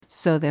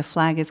So the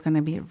flag is going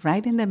to be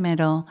right in the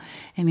middle,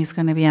 and it's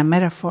going to be a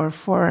metaphor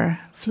for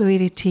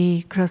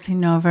fluidity,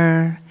 crossing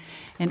over,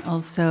 and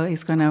also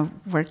it's going to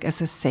work as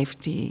a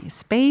safety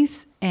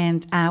space.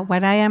 And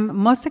what I am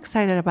most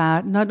excited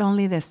about, not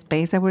only the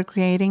space that we're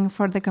creating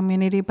for the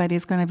community, but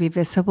it's going to be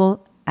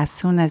visible as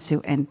soon as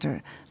you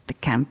enter the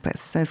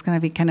campus. So it's going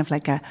to be kind of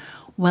like a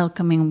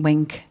welcoming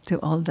wink to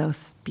all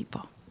those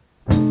people.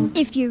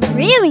 If you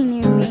really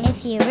knew me.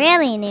 If you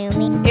really knew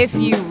me. If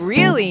you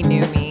really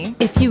knew me.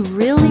 If you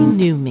really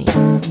knew me,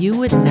 you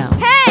would know.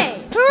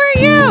 Hey! Who are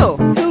you?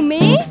 Who,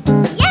 me?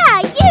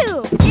 Yeah,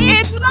 you!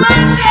 It's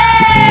Monday!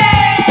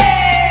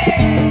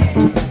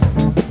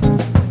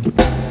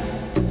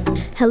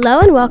 Hello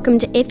and welcome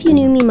to If You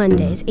Knew Me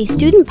Mondays, a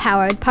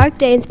student-powered, Park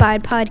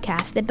Day-inspired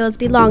podcast that builds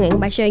belonging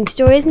by sharing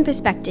stories and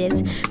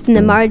perspectives from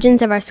the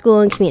margins of our school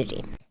and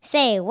community.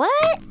 Say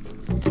what?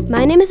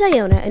 My name is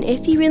Iona, and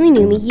if you really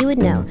knew me, you would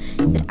know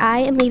that I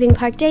am leaving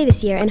Park Day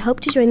this year and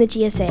hope to join the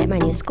GSA at my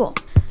new school.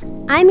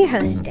 I'm your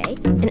host today,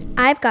 and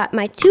I've got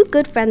my two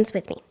good friends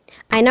with me,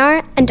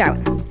 Einar and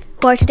Darwin,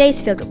 who are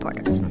today's field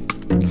reporters.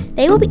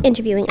 They will be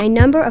interviewing a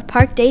number of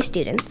Park Day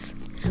students,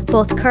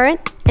 both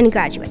current and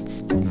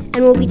graduates, and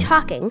we'll be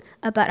talking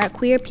about our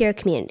queer peer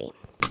community.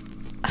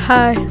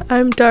 Hi,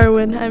 I'm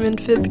Darwin. I'm in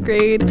 5th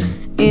grade,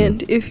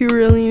 and if you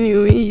really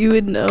knew me, you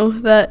would know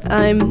that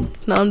I'm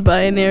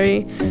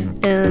non-binary,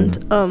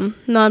 and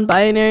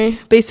non-binary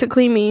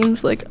basically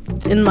means,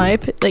 in my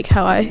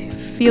how I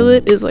feel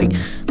it is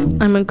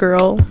I'm a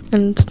girl,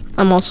 and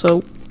I'm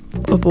also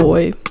a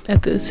boy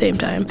at the same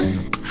time.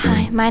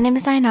 Hi, my name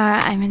is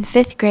Ainara. I'm in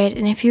 5th grade,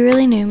 and if you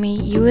really knew me,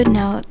 you would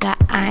know that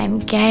I'm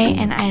gay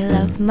and I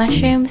love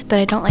mushrooms, but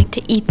I don't like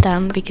to eat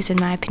them because in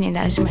my opinion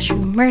that is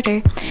mushroom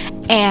murder,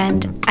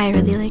 and I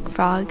really like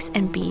frogs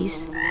and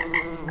bees.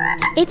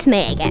 It's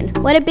May again.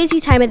 What a busy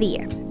time of the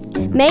year.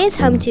 May is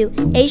home to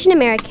Asian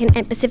American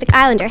and Pacific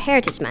Islander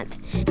Heritage Month.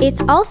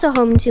 It's also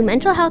home to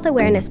Mental Health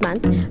Awareness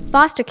Month,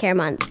 Foster Care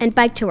Month, and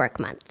Bike to Work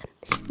Month.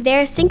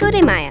 There's Cinco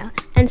de Mayo,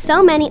 and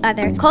so many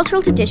other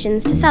cultural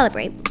traditions to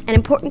celebrate and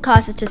important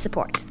causes to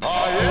support.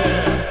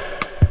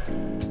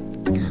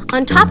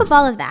 On top of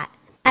all of that,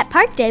 at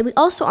Park Day we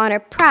also honor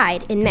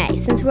Pride in May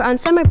since we're on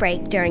summer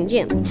break during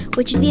June,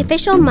 which is the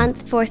official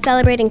month for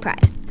celebrating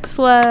Pride.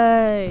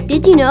 Slay!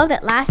 Did you know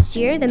that last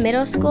year the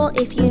middle school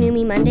If You Knew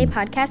Me Monday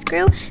podcast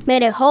crew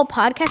made a whole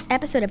podcast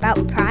episode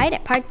about Pride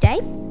at Park Day?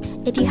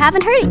 If you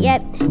haven't heard it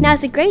yet,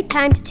 now's a great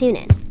time to tune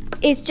in.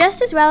 It's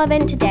just as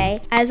relevant today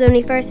as when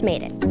we first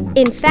made it.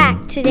 In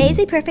fact, today's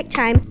a perfect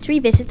time to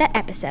revisit that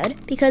episode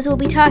because we'll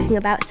be talking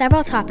about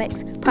several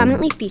topics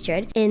prominently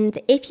featured in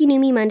the If You Knew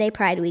Me Monday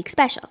Pride Week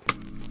special.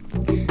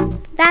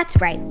 That's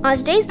right, on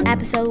today's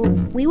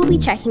episode we will be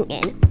checking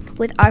in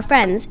with our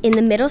friends in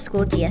the Middle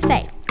School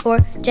GSA, or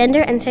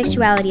Gender and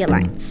Sexuality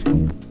Alliance.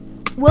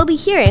 We'll be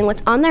hearing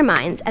what's on their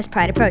minds as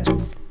Pride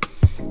approaches.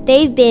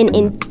 They've been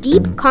in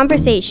deep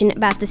conversation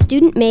about the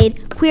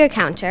student-made queer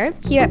counter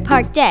here at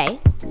Park Day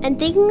and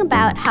thinking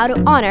about how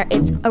to honor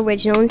its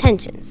original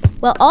intentions,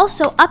 while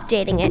also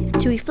updating it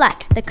to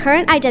reflect the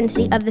current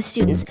identity of the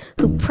students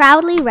who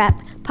proudly rep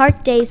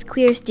Park Day's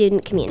queer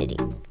student community.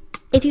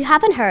 If you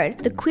haven't heard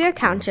the queer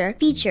counter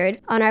featured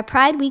on our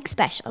Pride Week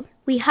special,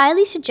 we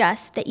highly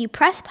suggest that you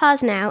press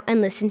pause now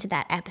and listen to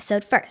that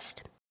episode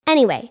first.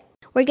 Anyway,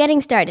 we're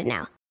getting started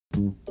now.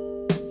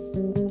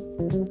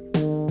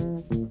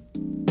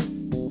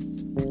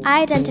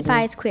 I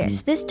identify as queer,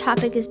 so this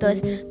topic is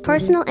both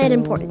personal and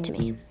important to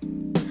me.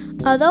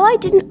 Although I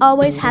didn't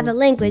always have the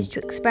language to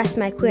express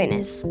my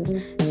queerness,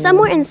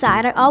 somewhere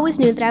inside I always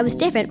knew that I was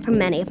different from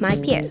many of my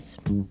peers.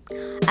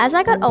 As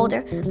I got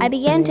older, I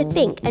began to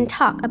think and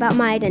talk about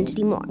my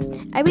identity more.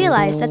 I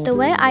realized that the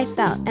way I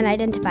felt and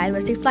identified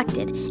was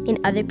reflected in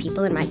other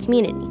people in my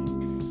community.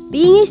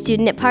 Being a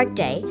student at Park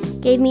Day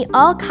gave me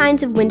all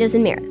kinds of windows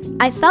and mirrors.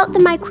 I felt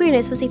that my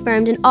queerness was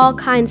affirmed in all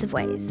kinds of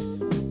ways.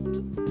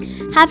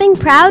 Having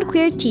proud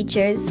queer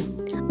teachers,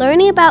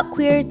 learning about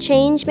queer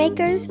change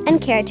makers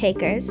and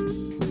caretakers,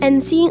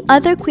 and seeing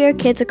other queer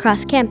kids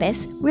across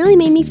campus really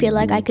made me feel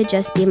like I could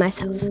just be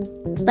myself,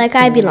 like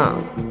I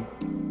belong.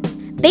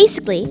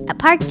 Basically, at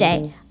Park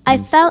Day, I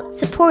felt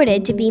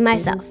supported to be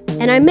myself,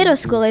 and our middle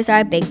schoolers are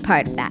a big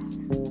part of that.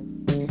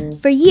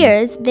 For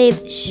years,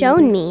 they've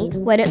shown me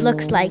what it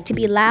looks like to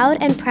be loud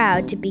and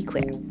proud to be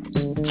queer.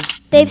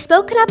 They've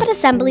spoken up at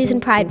assemblies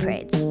and pride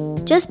parades.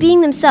 Just being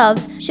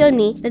themselves showed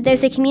me that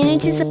there's a community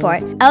to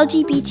support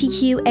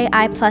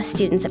LGBTQAI+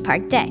 students at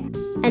Park Day.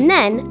 And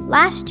then,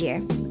 last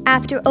year,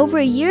 after over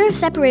a year of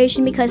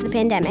separation because of the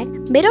pandemic,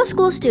 middle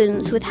school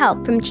students with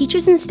help from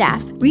teachers and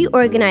staff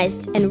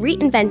reorganized and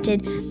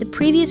reinvented the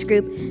previous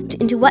group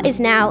into what is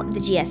now the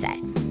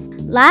GSA.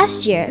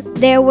 Last year,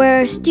 there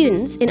were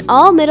students in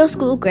all middle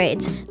school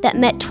grades that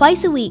met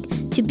twice a week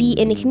to be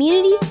in a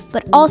community,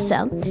 but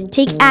also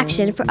take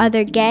action for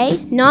other gay,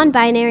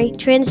 non-binary,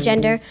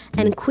 transgender,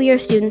 and queer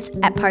students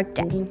at Park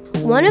Day.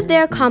 One of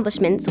their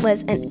accomplishments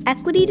was an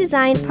equity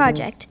design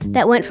project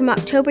that went from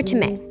October to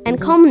May and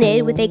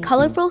culminated with a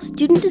colorful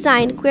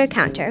student-designed queer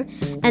counter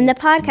and the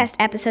podcast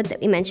episode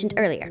that we mentioned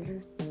earlier.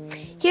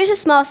 Here's a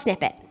small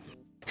snippet.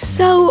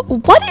 So,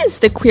 what is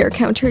the queer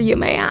counter, you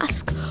may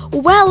ask?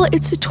 Well,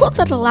 it's a tool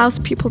that allows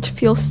people to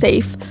feel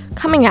safe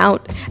coming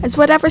out as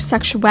whatever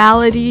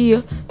sexuality,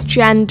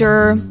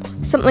 gender,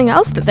 something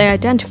else that they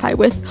identify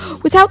with,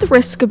 without the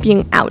risk of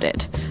being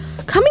outed.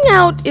 Coming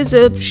out is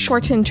a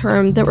shortened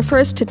term that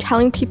refers to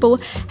telling people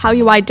how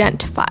you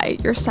identify,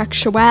 your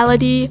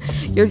sexuality,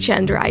 your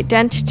gender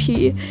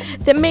identity,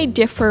 that may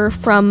differ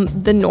from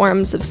the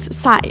norms of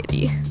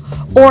society,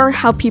 or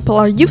how people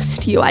are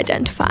used to you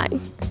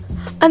identifying.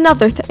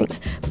 Another thing,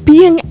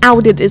 being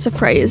outed is a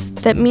phrase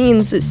that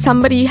means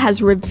somebody has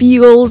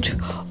revealed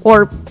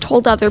or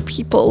told other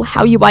people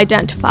how you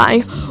identify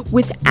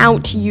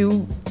without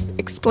you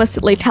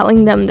explicitly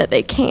telling them that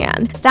they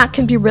can. That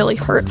can be really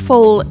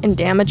hurtful and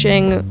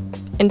damaging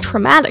and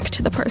traumatic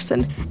to the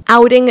person.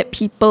 Outing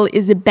people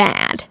is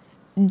bad.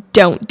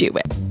 Don't do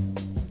it.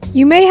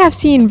 You may have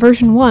seen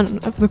version 1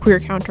 of the queer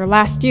counter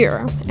last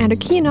year, and a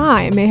keen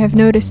eye may have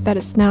noticed that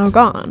it's now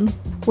gone.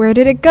 Where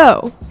did it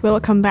go? Will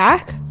it come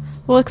back?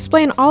 We'll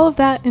explain all of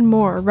that and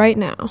more right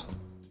now.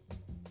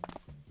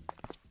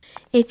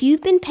 If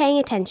you've been paying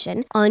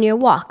attention on your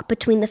walk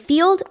between the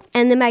field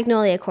and the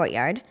Magnolia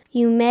Courtyard,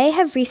 you may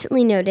have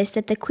recently noticed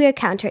that the queer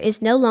counter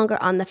is no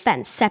longer on the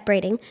fence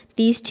separating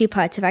these two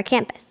parts of our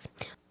campus.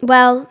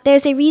 Well,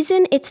 there's a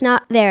reason it's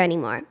not there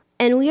anymore,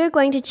 and we are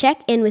going to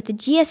check in with the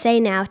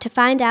GSA now to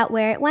find out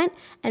where it went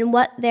and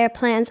what their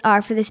plans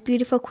are for this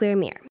beautiful queer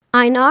mirror.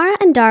 Ainara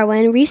and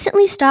Darwin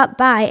recently stopped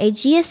by a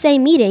GSA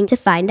meeting to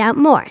find out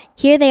more.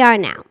 Here they are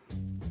now.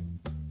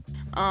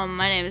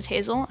 My name is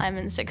Hazel. I'm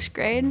in 6th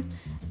grade.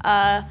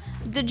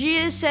 The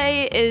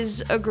GSA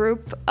is a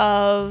group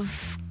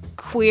of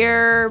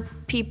queer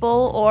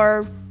people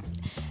or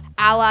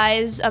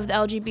allies of the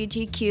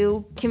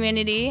LGBTQ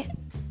community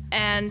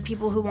and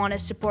people who want to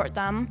support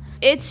them.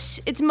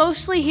 It's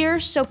mostly here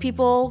so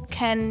people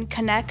can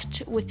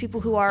connect with people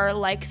who are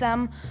like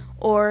them,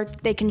 or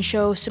they can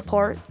show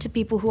support to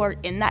people who are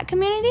in that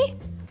community.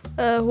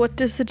 What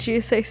does the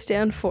GSA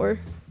stand for?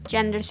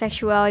 Gender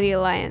Sexuality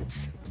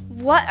Alliance.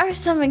 What are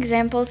some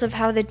examples of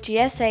how the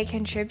GSA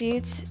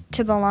contributes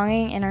to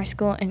belonging in our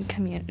school and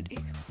community?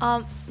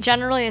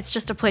 Generally, it's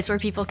just a place where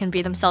people can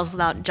be themselves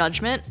without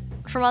judgment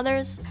from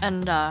others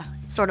and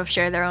sort of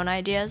share their own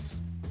ideas.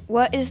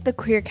 What is the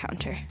queer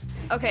counter?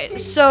 Okay,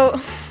 so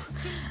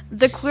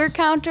the queer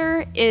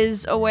counter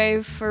is a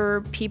way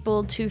for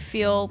people to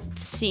feel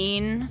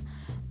seen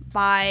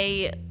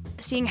by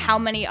seeing how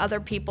many other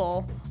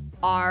people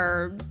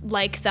are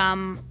like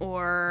them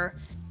or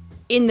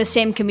in the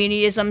same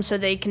community as them, so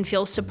they can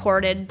feel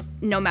supported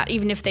no matter,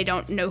 even if they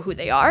don't know who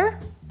they are,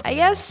 I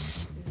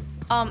guess.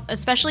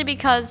 Especially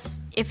because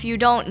if you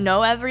don't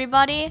know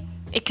everybody,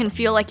 it can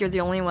feel like you're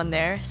the only one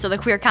there. So the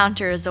queer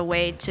counter is a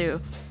way to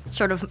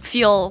sort of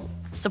feel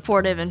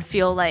supportive and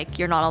feel like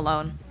you're not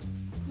alone.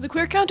 The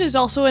queer count is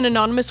also an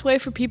anonymous way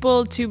for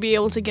people to be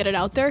able to get it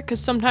out there, because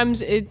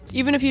sometimes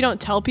even if you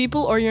don't tell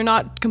people or you're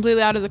not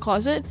completely out of the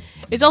closet,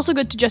 it's also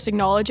good to just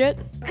acknowledge it.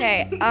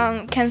 Okay,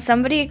 can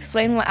somebody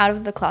explain what out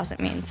of the closet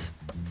means?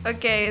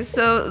 Okay,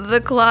 so the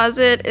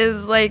closet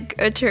is like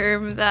a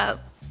term that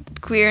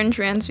queer and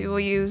trans people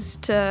use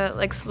to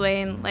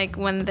explain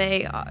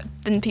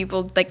when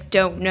people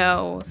don't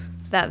know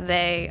that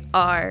they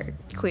are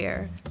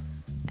queer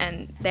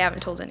and they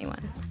haven't told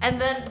anyone. And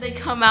then they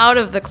come out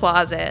of the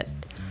closet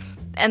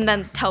and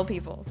then tell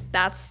people.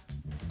 That's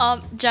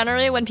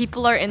generally when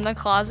people are in the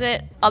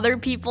closet, other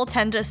people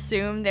tend to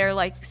assume they're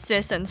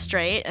cis and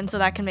straight, and so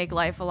that can make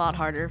life a lot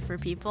harder for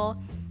people.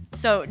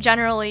 So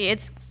generally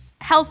it's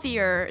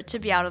healthier to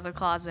be out of the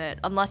closet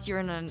unless you're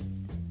in a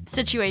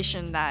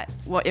situation that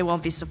it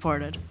won't be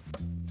supported.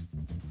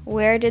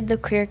 Where did the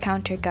queer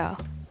counter go?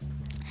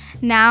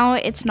 Now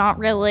it's not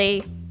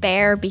really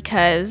there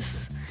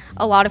because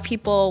a lot of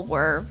people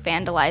were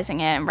vandalizing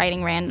it and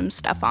writing random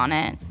stuff on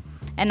it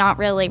and not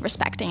really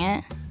respecting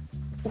it.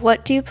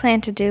 What do you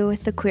plan to do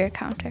with the queer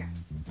counter?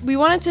 We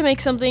wanted to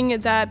make something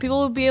that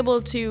people would be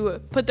able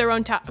to put their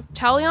own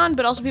tally on,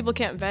 but also people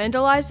can't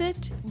vandalize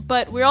it.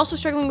 But we're also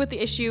struggling with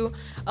the issue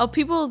of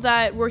people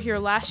that were here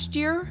last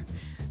year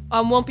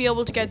won't be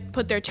able to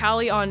put their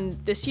tally on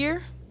this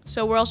year.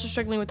 So we're also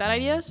struggling with that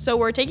idea. So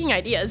we're taking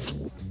ideas.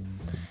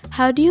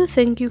 How do you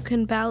think you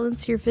can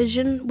balance your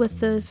vision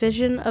with the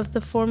vision of the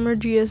former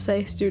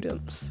GSA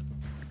students?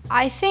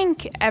 I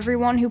think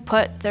everyone who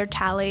put their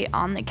tally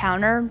on the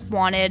counter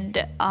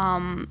wanted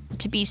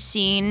to be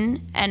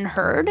seen and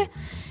heard.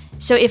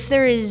 So if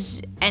there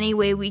is any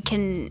way we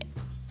can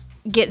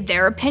get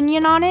their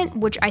opinion on it,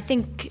 which I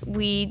think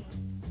we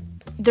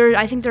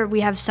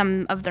have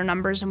some of their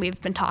numbers and we've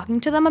been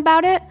talking to them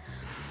about it.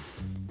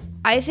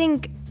 I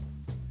think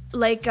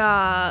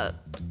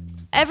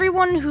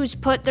everyone who's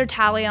put their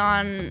tally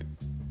on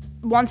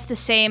wants the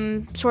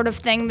same sort of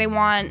thing. They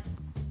want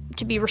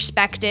to be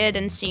respected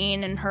and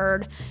seen and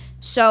heard.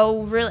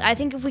 So really, I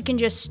think if we can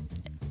just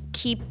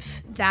keep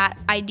that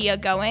idea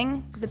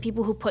going, the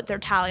people who put their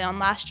tally on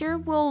last year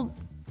will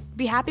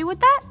be happy with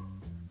that.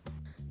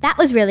 That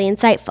was really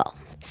insightful.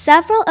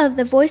 Several of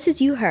the voices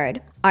you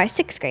heard are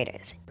 6th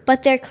graders.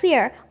 but they're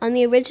clear on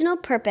the original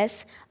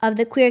purpose of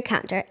the Queer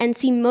Counter and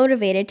seem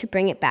motivated to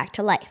bring it back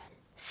to life.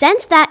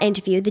 Since that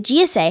interview, the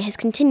GSA has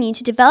continued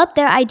to develop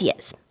their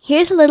ideas.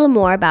 Here's a little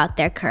more about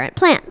their current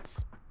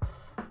plans.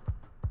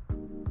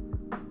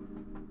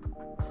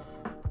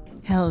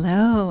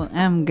 Hello,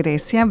 I'm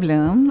Grecia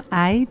Bloom.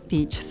 I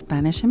teach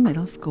Spanish in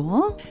middle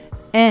school,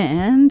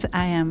 and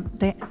I am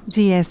the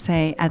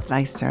GSA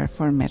advisor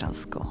for middle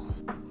school.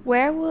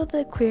 Where will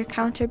the Queer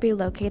Counter be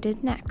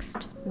located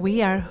next?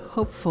 We are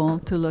hopeful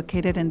to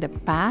locate it in the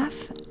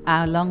path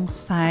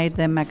alongside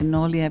the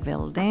Magnolia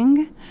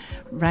building,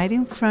 right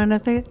in front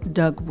of the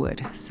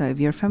dogwood. So if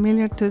you're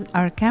familiar to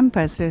our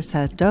campus, there's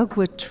a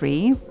dogwood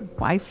tree,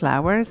 white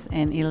flowers,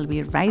 and it'll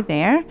be right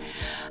there.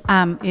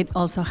 It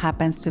also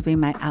happens to be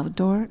my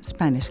outdoor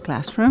Spanish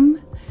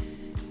classroom.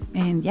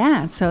 And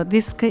yeah, so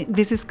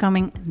this is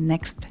coming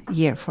next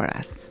year for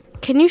us.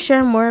 Can you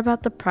share more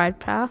about the Pride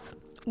Path?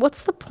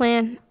 What's the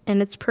plan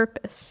and its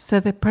purpose?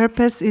 So the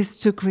purpose is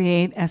to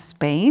create a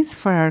space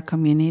for our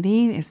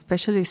community,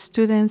 especially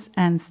students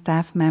and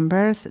staff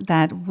members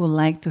that would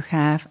like to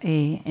have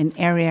an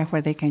area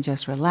where they can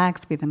just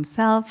relax, be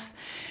themselves.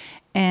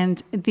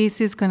 And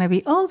this is going to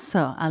be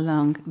also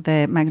along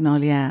the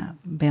Magnolia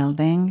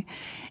building,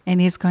 and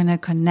it's going to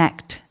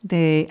connect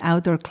the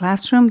outdoor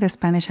classroom. The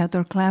Spanish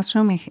outdoor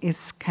classroom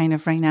is kind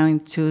of right now in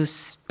two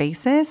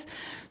spaces.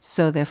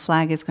 So the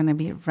flag is going to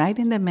be right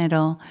in the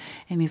middle,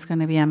 and it's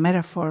going to be a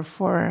metaphor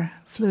for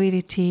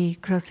fluidity,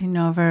 crossing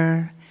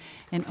over,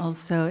 and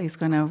also it's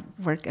going to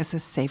work as a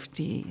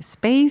safety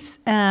space.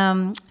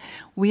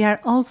 We are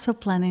also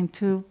planning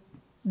to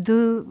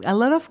do a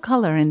lot of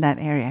color in that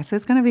area, so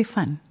it's going to be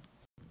fun.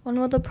 When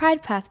will the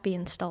Pride Path be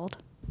installed?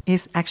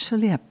 It's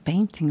actually a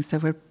painting, so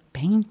we're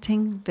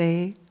painting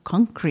the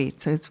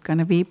concrete, so it's going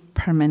to be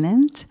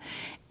permanent.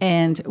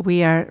 And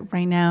we are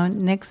right now,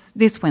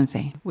 this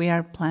Wednesday,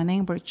 we're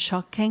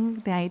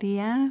chalking the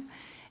idea,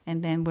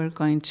 and then we're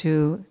going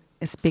to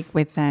speak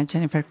with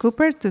Jennifer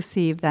Cooper to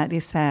see if that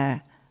is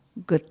a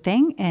good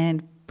thing,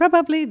 and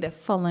probably the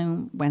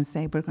following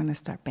Wednesday we're going to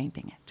start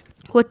painting it.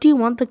 What do you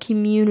want the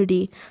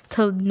community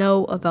to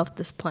know about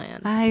this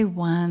plan? I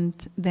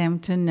want them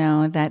to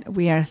know that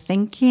we are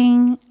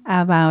thinking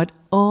about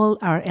all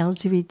our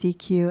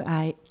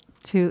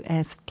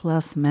LGBTQI2S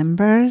plus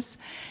members.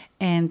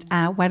 And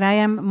what I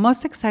am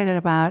most excited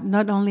about,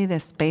 not only the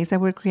space that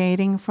we're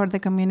creating for the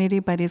community,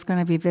 but it's going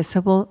to be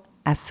visible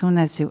as soon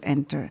as you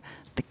enter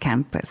the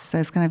campus. So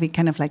it's going to be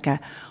kind of like a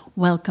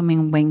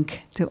welcoming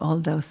wink to all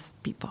those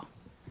people.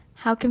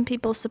 How can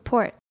people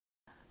support?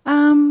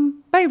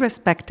 By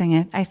respecting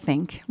it, I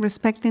think.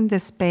 Respecting the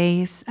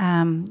space.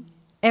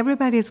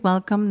 Everybody is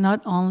welcome,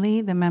 not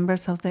only the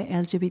members of the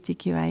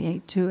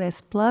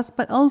LGBTQIA2S+,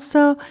 but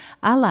also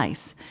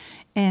allies.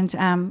 And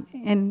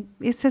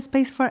it's a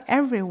space for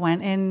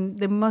everyone. And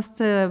the most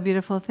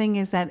beautiful thing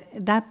is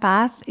that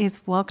path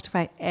is walked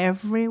by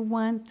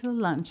everyone to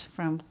lunch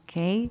from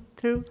K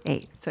through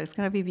 8. So it's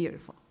going to be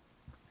beautiful.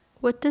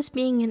 What does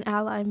being an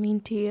ally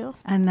mean to you?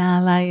 An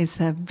ally is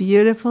a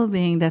beautiful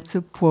being that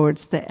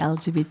supports the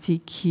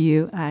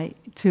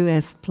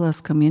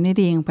LGBTQI2S+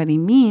 community. And what it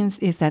means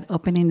is that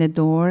opening the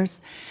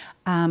doors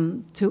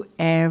to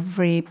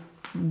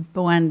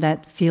everyone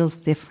that feels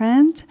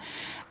different,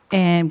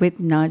 and with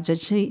no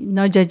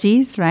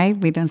judges, right?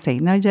 We don't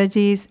say no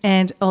judges.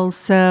 And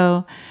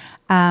also,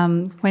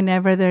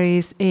 whenever there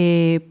is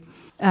a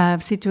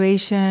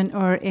situation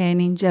or an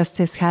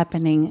injustice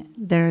happening,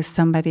 there is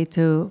somebody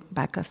to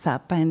back us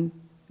up and,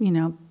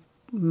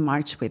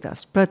 march with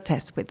us,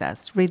 protest with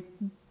us, read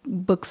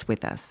books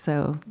with us.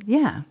 So,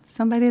 yeah,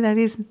 somebody that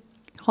is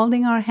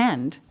holding our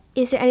hand.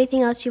 Is there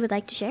anything else you would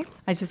like to share?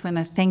 I just want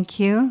to thank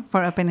you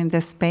for opening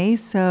this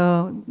space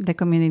so the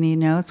community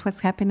knows what's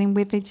happening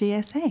with the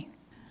GSA.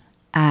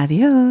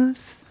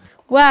 Adios.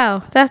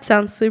 Wow, that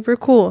sounds super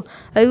cool.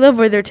 I love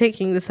where they're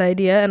taking this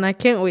idea, and I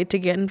can't wait to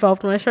get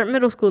involved when I start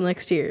middle school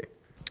next year.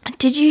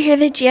 Did you hear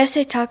the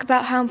GSA talk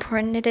about how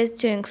important it is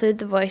to include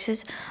the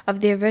voices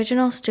of the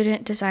original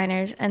student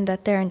designers and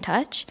that they're in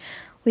touch?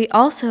 We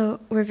also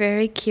were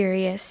very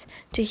curious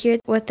to hear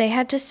what they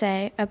had to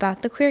say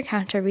about the Queer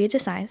Counter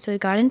redesign, so we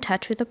got in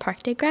touch with a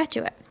Park Day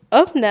graduate.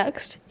 Up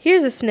next,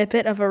 here's a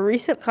snippet of a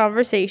recent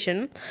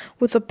conversation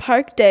with a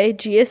Park Day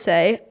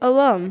GSA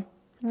alum,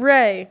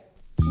 Ray.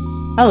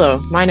 Hello,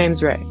 my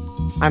name's Ray.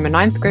 I'm a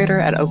 9th grader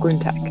at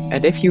Oakland Tech,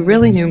 and if you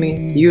really knew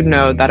me, you'd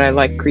know that I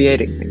like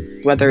creating things,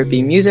 whether it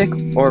be music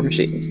or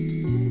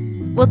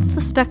machines. What's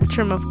the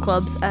spectrum of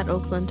clubs at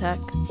Oakland Tech?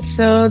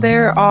 So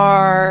there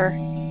are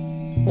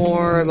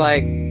more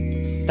like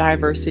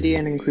diversity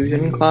and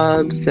inclusion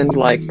clubs and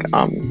like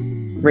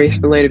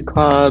race-related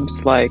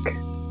clubs like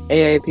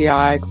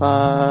AAPI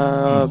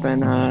club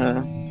and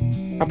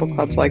a couple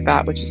clubs like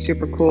that, which is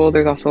super cool.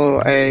 There's also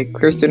a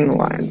Queer Student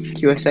Alliance,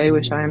 QSA,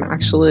 which I'm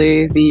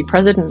actually the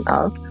president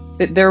of.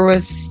 There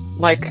was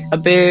like a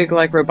big,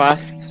 like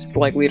robust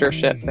like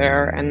leadership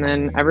there, and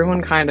then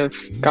everyone kind of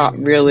got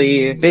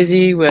really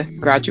busy with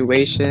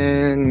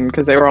graduation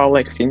because they were all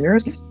like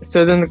seniors.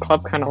 So then the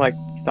club kind of like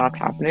stopped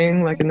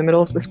happening like in the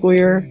middle of the school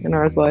year, and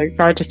I was like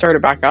tried to start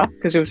it back up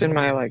because it was in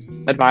my like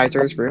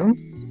advisor's room.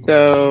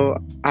 So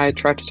I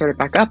tried to start it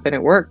back up and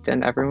it worked,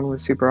 and everyone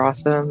was super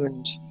awesome,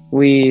 and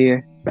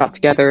we got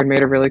together and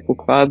made a really cool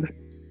club.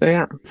 So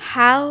yeah.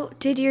 How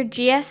did your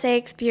GSA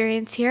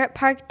experience here at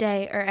Park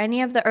Day or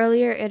any of the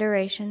earlier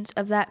iterations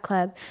of that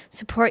club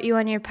support you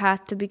on your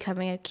path to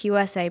becoming a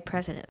QSA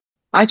president?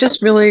 I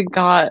just really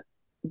got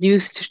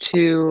used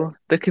to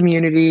the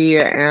community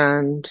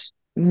and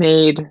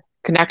made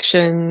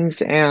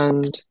connections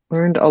and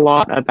learned a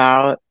lot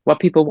about what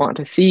people want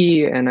to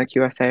see in a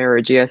QSA or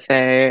a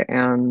GSA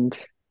and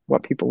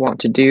what people want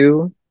to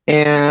do.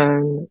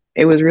 And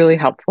it was really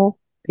helpful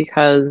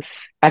because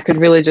I could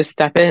really just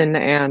step in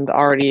and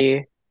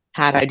already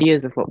had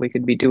ideas of what we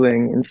could be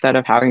doing instead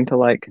of having to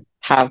like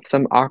have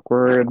some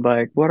awkward,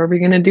 like, what are we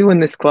going to do in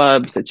this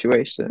club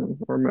situation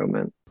or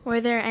moment. Were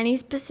there any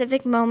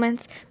specific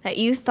moments that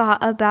you thought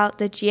about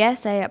the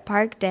GSA at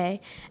Park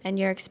Day and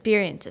your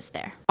experiences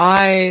there?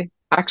 I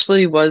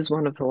actually was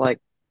one of the like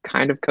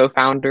kind of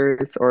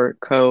co-founders or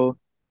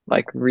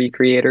like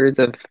recreators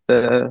of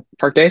the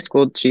Park Day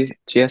School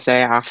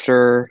GSA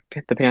after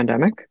the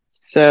pandemic.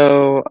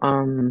 So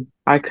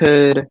I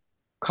could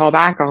call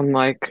back on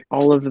like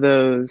all of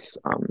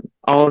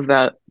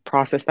that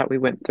process that we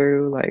went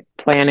through, like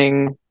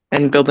planning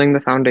and building the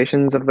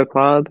foundations of the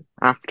club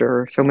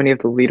after so many of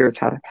the leaders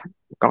had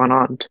gone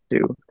on to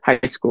do high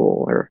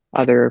school or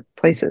other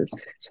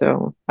places.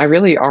 So I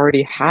really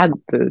already had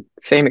the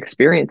same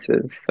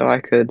experiences, so I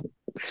could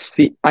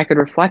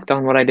reflect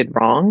on what I did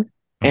wrong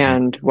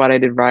and what I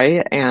did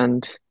right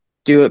and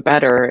do it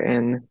better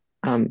in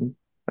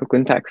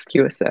Oakland Tech's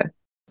QSA.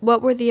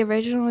 What were the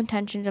original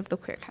intentions of the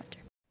Queer Counter?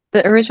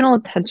 The original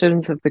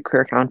intentions of the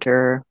Queer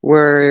Counter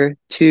were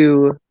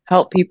to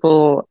help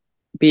people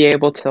be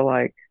able to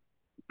like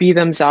be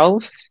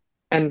themselves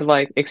and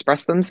like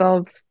express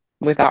themselves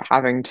without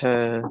having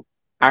to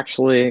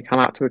actually come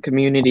out to the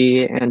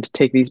community and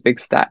take these big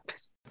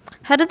steps.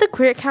 How did the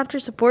Queer Counter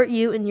support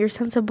you in your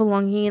sense of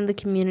belonging in the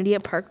community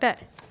at Park Day?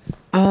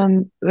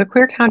 The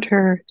Queer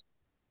Counter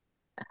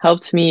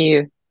helped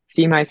me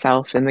see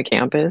myself in the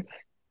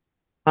campus,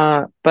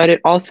 but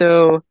it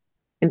also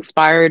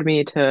inspired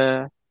me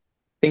to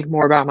think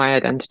more about my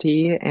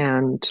identity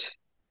and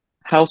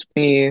helped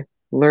me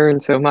learn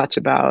so much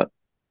about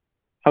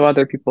how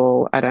other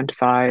people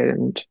identify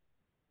and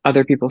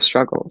other people's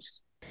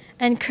struggles.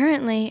 And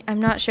currently, I'm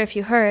not sure if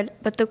you heard,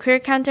 but the Queer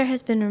Counter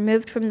has been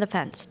removed from the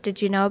fence.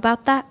 Did you know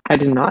about that? I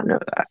did not know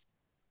that.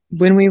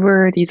 When we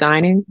were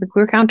designing the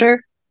Queer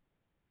Counter,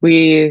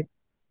 we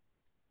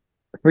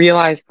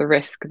realized the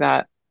risk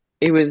that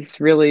it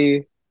was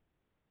really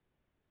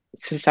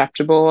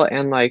susceptible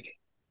and like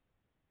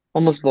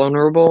almost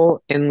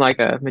vulnerable in like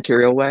a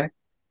material way.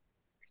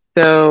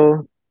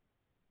 So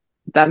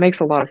that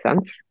makes a lot of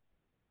sense.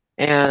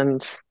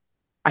 And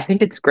I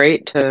think it's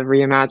great to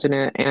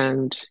reimagine it.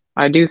 And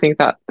I do think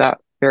that that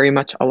very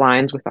much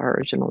aligns with our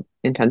original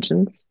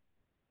intentions.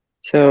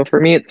 So for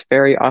me, it's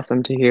very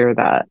awesome to hear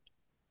that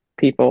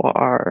people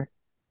are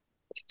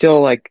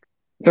still like,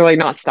 they're like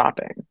not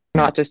stopping,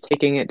 not just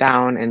taking it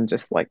down and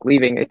just like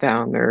leaving it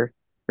down. They're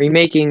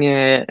remaking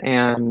it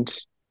and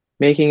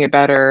making it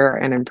better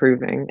and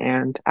improving.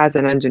 And as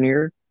an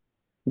engineer,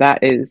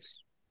 that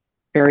is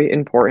very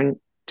important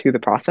to the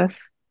process,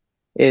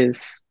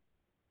 is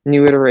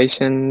new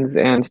iterations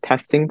and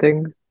testing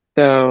things.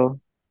 So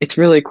it's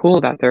really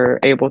cool that they're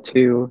able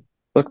to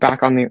look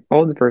back on the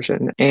old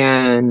version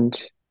and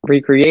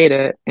recreate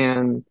it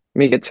and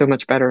make it so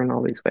much better in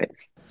all these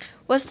ways.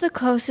 What's the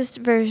closest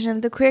version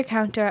of the Queer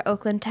Counter at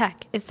Oakland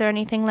Tech? Is there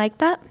anything like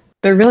that?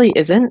 There really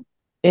isn't.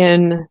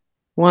 In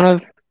one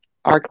of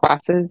our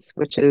classes,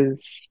 which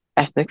is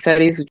ethnic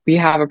studies, we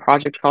have a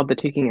project called the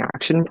Taking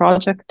Action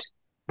Project,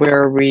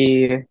 where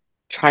we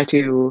try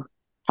to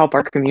help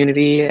our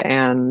community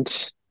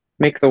and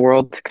make the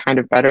world kind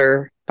of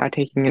better by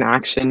taking an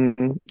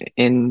action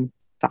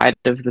inside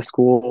of the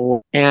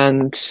school.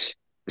 And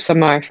some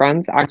of my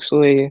friends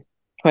actually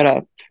put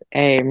up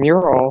a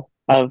mural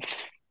of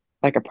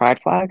like a pride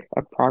flag,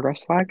 a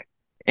progress flag.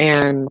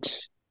 And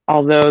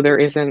although there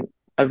isn't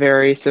a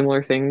very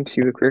similar thing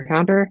to the Queer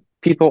Counter,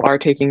 people are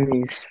taking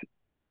these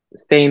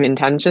same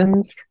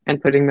intentions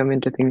and putting them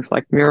into things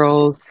like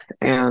murals.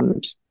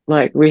 And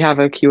like we have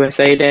a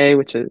QSA day,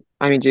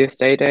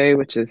 GSA day,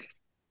 which is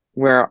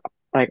where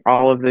like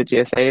all of the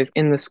GSAs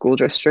in the school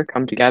district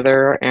come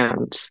together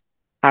and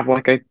have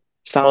like a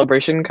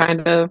celebration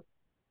kind of,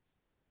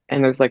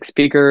 and there's like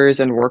speakers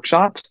and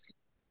workshops.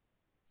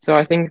 So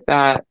I think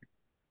that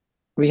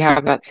we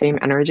have that same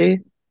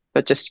energy,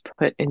 but just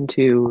put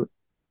into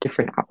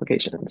different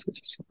applications, which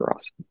is super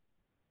awesome.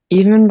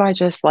 Even by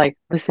just like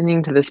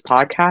listening to this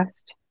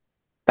podcast,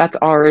 that's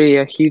already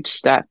a huge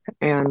step.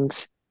 And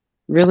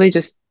really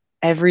just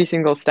every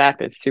single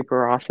step is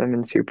super awesome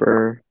and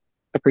super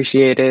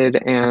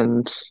appreciated.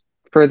 And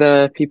for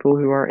the people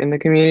who are in the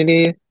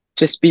community,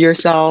 just be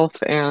yourself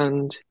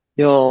and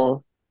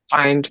you'll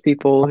find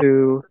people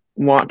who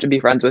want to be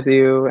friends with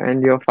you,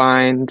 and you'll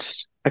find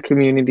a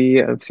community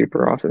of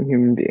super awesome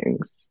human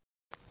beings.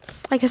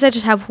 I guess I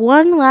just have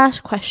one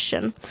last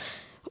question,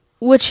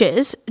 which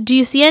is, do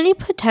you see any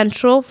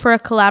potential for a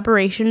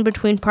collaboration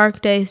between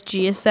Park Day's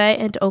GSA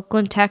and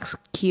Oakland Tech's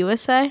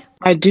QSA?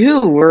 I do.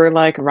 We're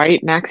like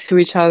right next to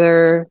each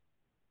other.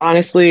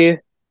 Honestly,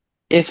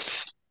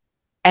 if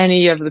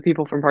any of the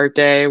people from Park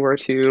Day were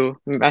to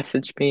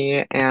message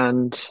me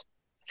and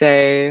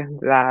say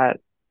that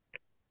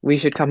we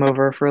should come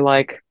over for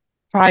like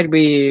Pride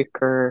Week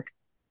or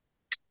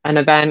an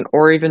event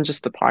or even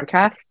just the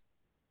podcast,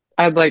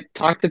 I'd like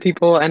talk to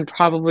people and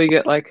probably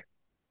get like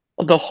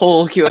the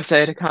whole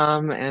QSA to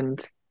come,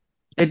 and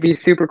it'd be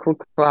super cool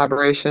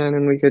collaboration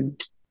and we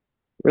could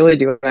really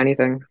do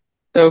anything.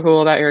 So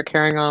cool that you're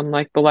carrying on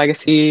like the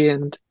legacy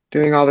and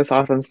doing all this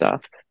awesome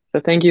stuff. So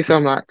thank you so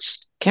much.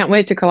 Can't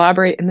wait to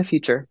collaborate in the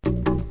future.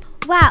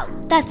 Wow,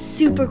 that's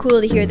super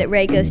cool to hear that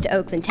Ray goes to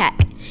Oakland Tech.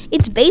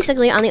 It's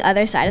basically on the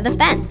other side of the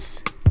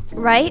fence,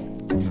 right?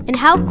 And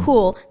how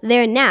cool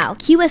they're now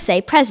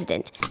QSA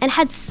president and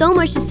had so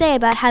much to say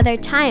about how their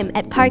time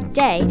at Park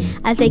Day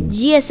as a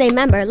GSA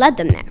member led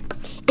them there.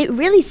 It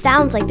really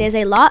sounds like there's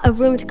a lot of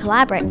room to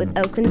collaborate with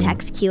Oakland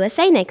Tech's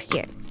QSA next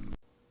year.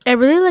 I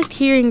really liked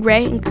hearing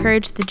Ray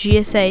encourage the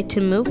GSA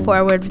to move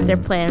forward with their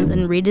plans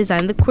and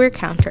redesign the queer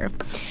counter.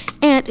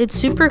 And it's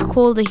super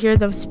cool to hear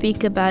them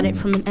speak about it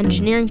from an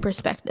engineering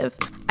perspective.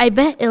 I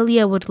bet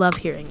Ilya would love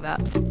hearing that.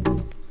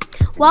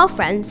 Well,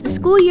 friends, the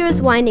school year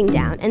is winding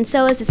down, and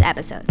so is this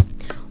episode.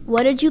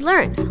 What did you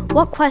learn?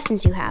 What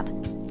questions you have?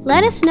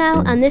 Let us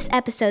know on this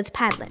episode's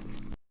Padlet.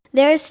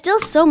 There is still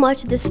so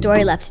much of this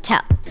story left to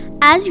tell.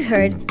 As you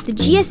heard, the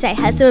GSA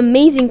has some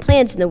amazing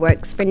plans in the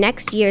works for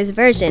next year's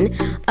version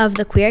of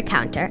the Queer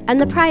Counter and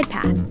the Pride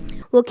Path.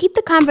 We'll keep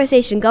the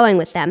conversation going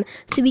with them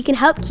so we can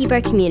help keep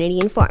our community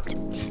informed.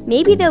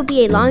 Maybe there'll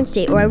be a launch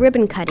date or a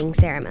ribbon cutting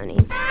ceremony.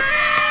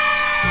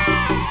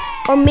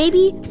 Or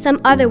maybe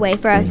some other way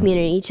for our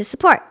community to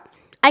support.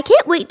 I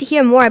can't wait to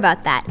hear more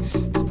about that.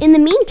 In the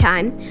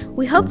meantime,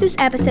 we hope this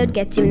episode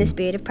gets you in the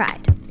spirit of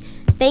pride.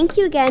 Thank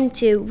you again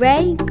to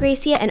Ray,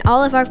 Gracia, and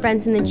all of our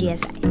friends in the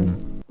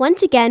GSA.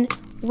 Once again,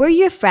 we're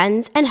your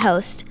friends and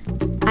host,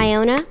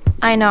 Iona,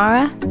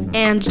 Ainara,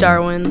 and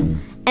Darwin.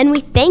 And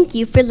we thank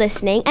you for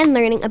listening and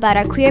learning about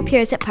our queer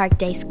peers at Park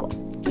Day School.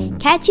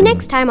 Catch you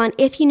next time on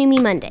If You Knew Me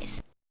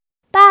Mondays.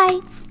 Bye!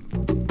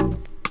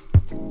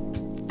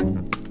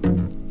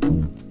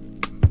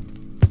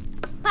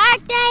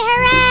 Park Day,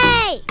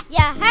 hooray!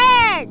 Yeah, hooray!